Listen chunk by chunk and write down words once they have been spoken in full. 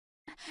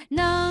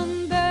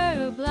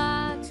Number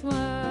blocks were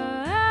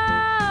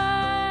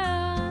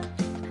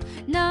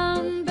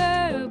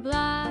number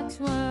blocks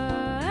were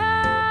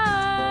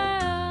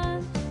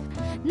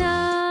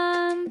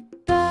number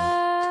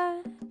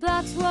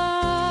blocks were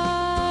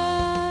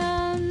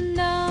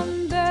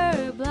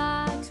number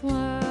blocks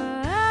were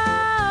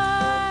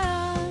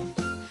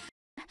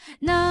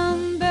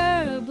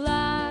number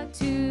block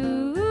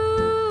two,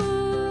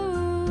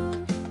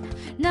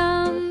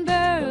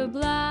 number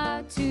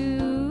block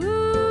two,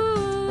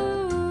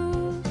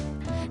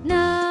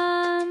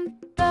 number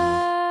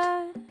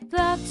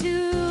block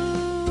two,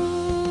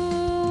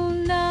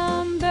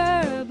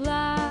 number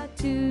block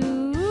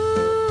two,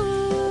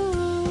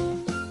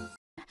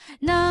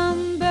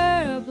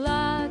 number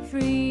block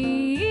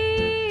three,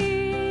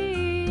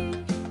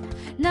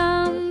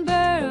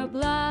 number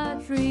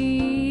block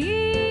three,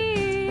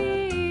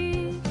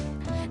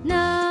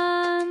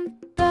 number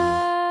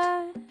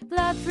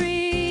block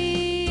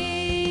three,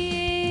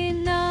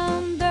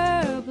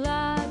 number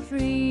block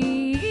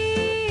three,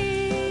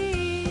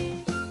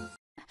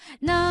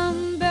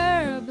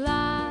 number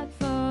block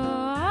four,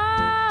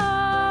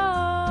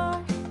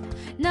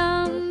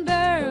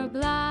 number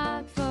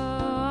block four,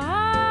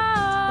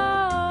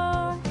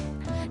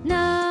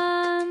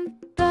 number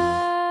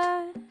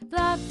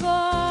block four,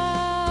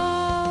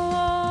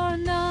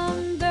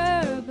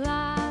 number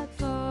block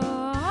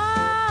four,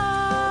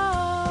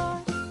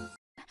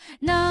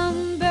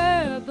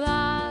 number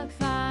block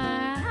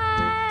five,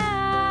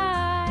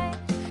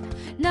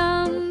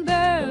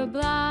 number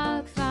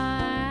block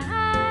five,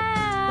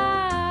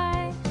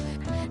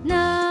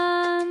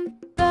 number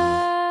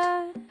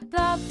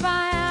block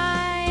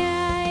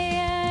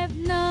five,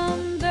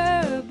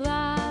 number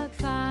block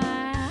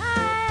five,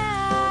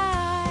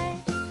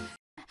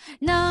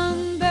 number